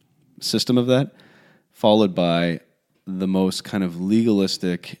system of that, followed by the most kind of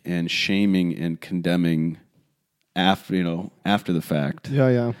legalistic and shaming and condemning after the fact.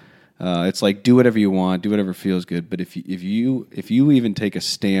 Yeah. It's like, do whatever you want, do whatever feels good. But if you even take a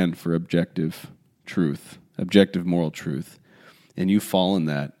stand for objective truth, objective moral truth, and you fall in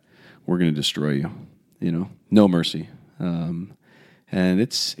that, we're going to destroy you. No mercy. And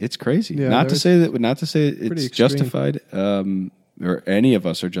it's crazy. Yeah, not to say it's extreme. justified, or any of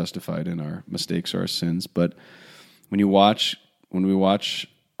us are justified in our mistakes or our sins. But when we watch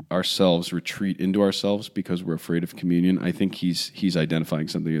ourselves retreat into ourselves because we're afraid of communion, I think he's identifying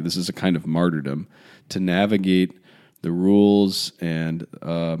something here. This is a kind of martyrdom to navigate the rules and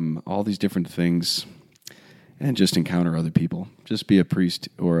all these different things, and just encounter other people. Just be a priest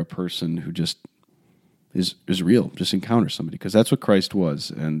or a person who just is real. Just encounter somebody, because that's what Christ was,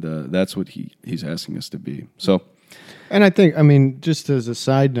 and that's what he's asking us to be. So, and I think, just as a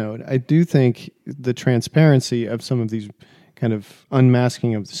side note, I do think the transparency of some of these kind of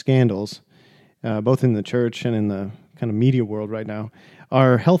unmasking of the scandals, both in the church and in the kind of media world right now,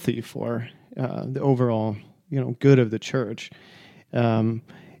 are healthy for the overall, good of the church.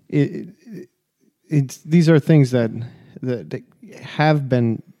 These are things that have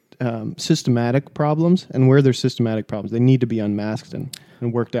been systematic problems, and where there's systematic problems, they need to be unmasked and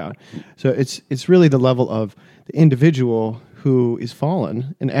worked out. So it's really the level of the individual who is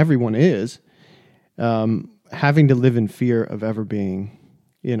fallen, and everyone is, having to live in fear of ever being,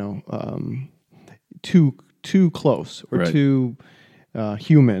 too close or right. too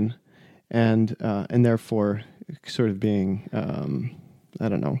human, and therefore sort of being,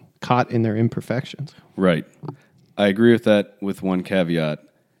 caught in their imperfections. Right. I agree with that, with one caveat.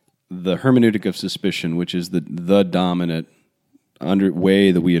 The hermeneutic of suspicion, which is the dominant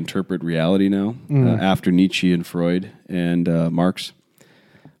way that we interpret reality now, after Nietzsche and Freud and Marx,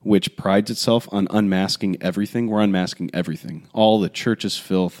 which prides itself on unmasking everything. We're unmasking everything. All the church's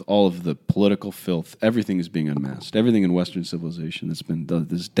filth, all of the political filth, everything is being unmasked. Everything in Western civilization that's been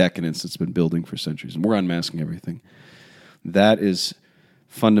this decadence that's been building for centuries, and we're unmasking everything. That is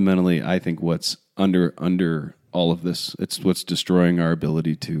fundamentally, I think, what's under all of this. It's what's destroying our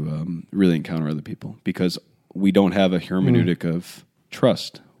ability to really encounter other people, because we don't have a hermeneutic of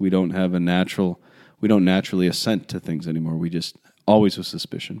trust. We don't naturally assent to things anymore. We just always with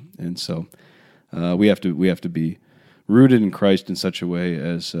suspicion. And so we have to be rooted in Christ in such a way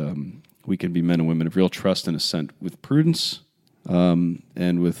as we can be men and women of real trust and assent with prudence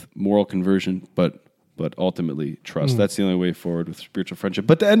and with moral conversion, but ultimately trust. That's the only way forward with spiritual friendship.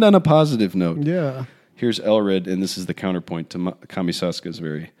 But to end on a positive note, here's Elred, and this is the counterpoint to Kamisaska's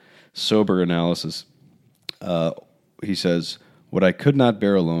very sober analysis. He says, "What I could not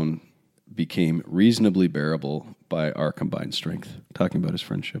bear alone became reasonably bearable by our combined strength." Talking about his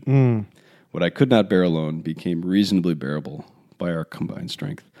friendship. What I could not bear alone became reasonably bearable by our combined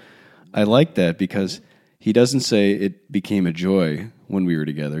strength. I like that, because he doesn't say it became a joy when we were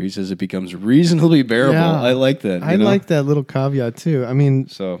together. He says it becomes reasonably bearable. Yeah. I like that. I like that little caveat too.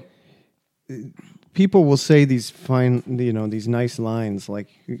 People will say these fine, these nice lines like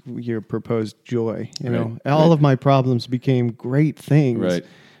your proposed joy. All of my problems became great things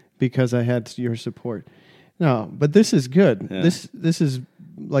because I had your support. No, but this is good. Yeah. This is,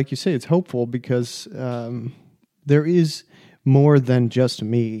 like you say, it's hopeful, because there is more than just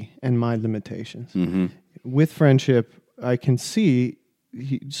me and my limitations. Mm-hmm. With friendship, I can see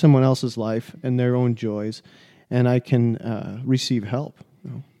someone else's life and their own joys, and I can receive help.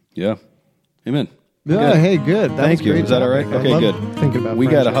 Yeah. Amen. Yeah, hey, good. Thank you. Is that all right? Okay, good. Thinking about we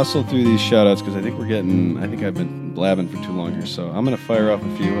got to hustle through these shout-outs, because I think I've been blabbing for too long here. So I'm going to fire off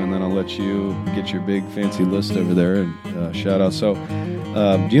a few, and then I'll let you get your big fancy list over there and shout out. So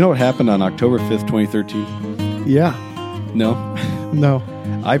do you know what happened on October 5th, 2013? Yeah. No? No.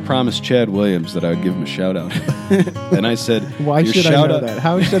 I promised Chad Williams that I would give him a shout-out. And I said, why should I know that?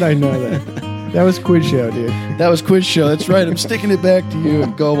 How should I know that? That was Quiz Show, dude. That was Quiz Show. That's right. I'm sticking it back to you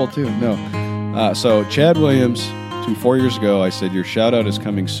and Goebel, too. No. So Chad Williams, 4 years ago, I said, your shout-out is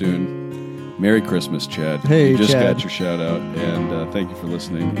coming soon. Merry Christmas, Chad. Hey, you just Chad. got your shout-out, and thank you for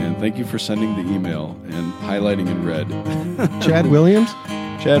listening, and thank you for sending the email and highlighting in red. Chad Williams?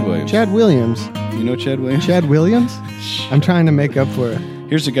 Chad Williams. Chad Williams. You know Chad Williams? Chad Williams? I'm trying to make up for it.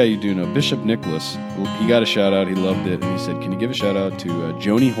 Here's a guy you do know, Bishop Nicholas. He got a shout-out. He loved it, and he said, can you give a shout-out to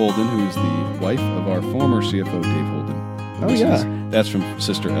Joni Holden, who's the wife of our former CFO, Dave Holden. That's from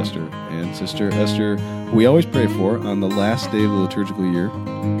Sister Esther. And Sister Esther, we always pray for on the last day of the liturgical year.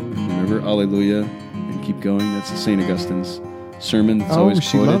 Remember, Alleluia, and keep going. That's St. Augustine's sermon. That's always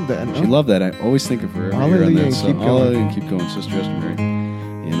she quoted. loved that. She loved that. I always think of her every year on that. So, Alleluia and keep going, Sister Esther Mary.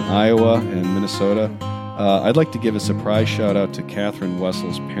 In Iowa and Minnesota, I'd like to give a surprise shout-out to Catherine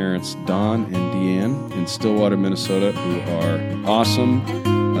Wessel's parents, Don and Deanne, in Stillwater, Minnesota, who are awesome.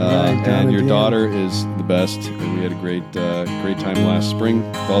 And your daughter is the best. And we had a great time last spring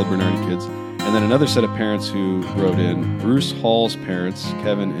with all the Bernardi kids. And then another set of parents who wrote in, Bruce Hall's parents,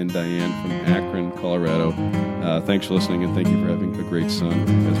 Kevin and Diane from Akron, Colorado. Thanks for listening, and thank you for having a great son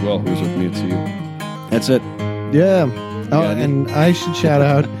as well, who's with me too. That's it. Yeah. Oh, and I should shout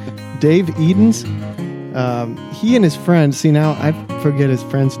out Dave Edens. He and his friend, see now I forget his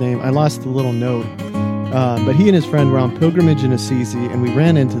friend's name. I lost the little note. But he and his friend were on pilgrimage in Assisi, and we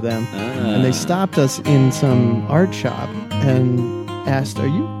ran into them. And they stopped us in some art shop and asked, "Are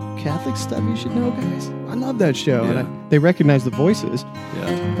you Catholic Stuff You Should Know, guys? I love that show." Yeah. And they recognized the voices,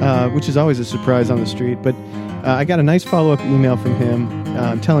 which is always a surprise on the street. But I got a nice follow-up email from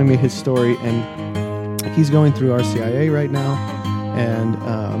him telling me his story, and he's going through RCIA right now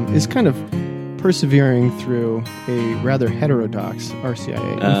and is kind of persevering through a rather heterodox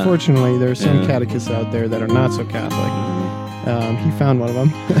RCIA. Unfortunately, there are some catechists out there that are not so Catholic. He found one of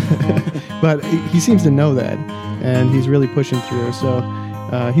them. But he seems to know that, and he's really pushing through. So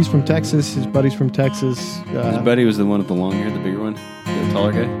he's from Texas. His buddy's from Texas. His buddy was the one with the long hair, the bigger one? The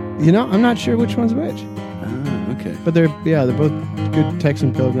taller guy? You know, I'm not sure which one's which. Okay. But they're both good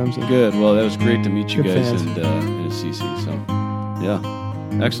Texan pilgrims. Good. Well, that was great to meet you guys fans. in Assisi. So, yeah.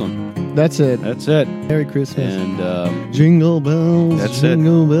 Excellent. That's it. That's it. Merry Christmas. And jingle bells. That's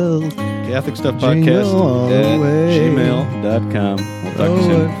jingle bells. Catholic Stuff Jingle Podcast all the at way. gmail.com. We'll talk to you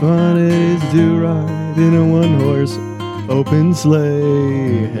soon. What fun it is to ride in a one-horse open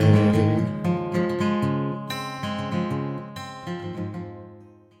sleigh. Hey.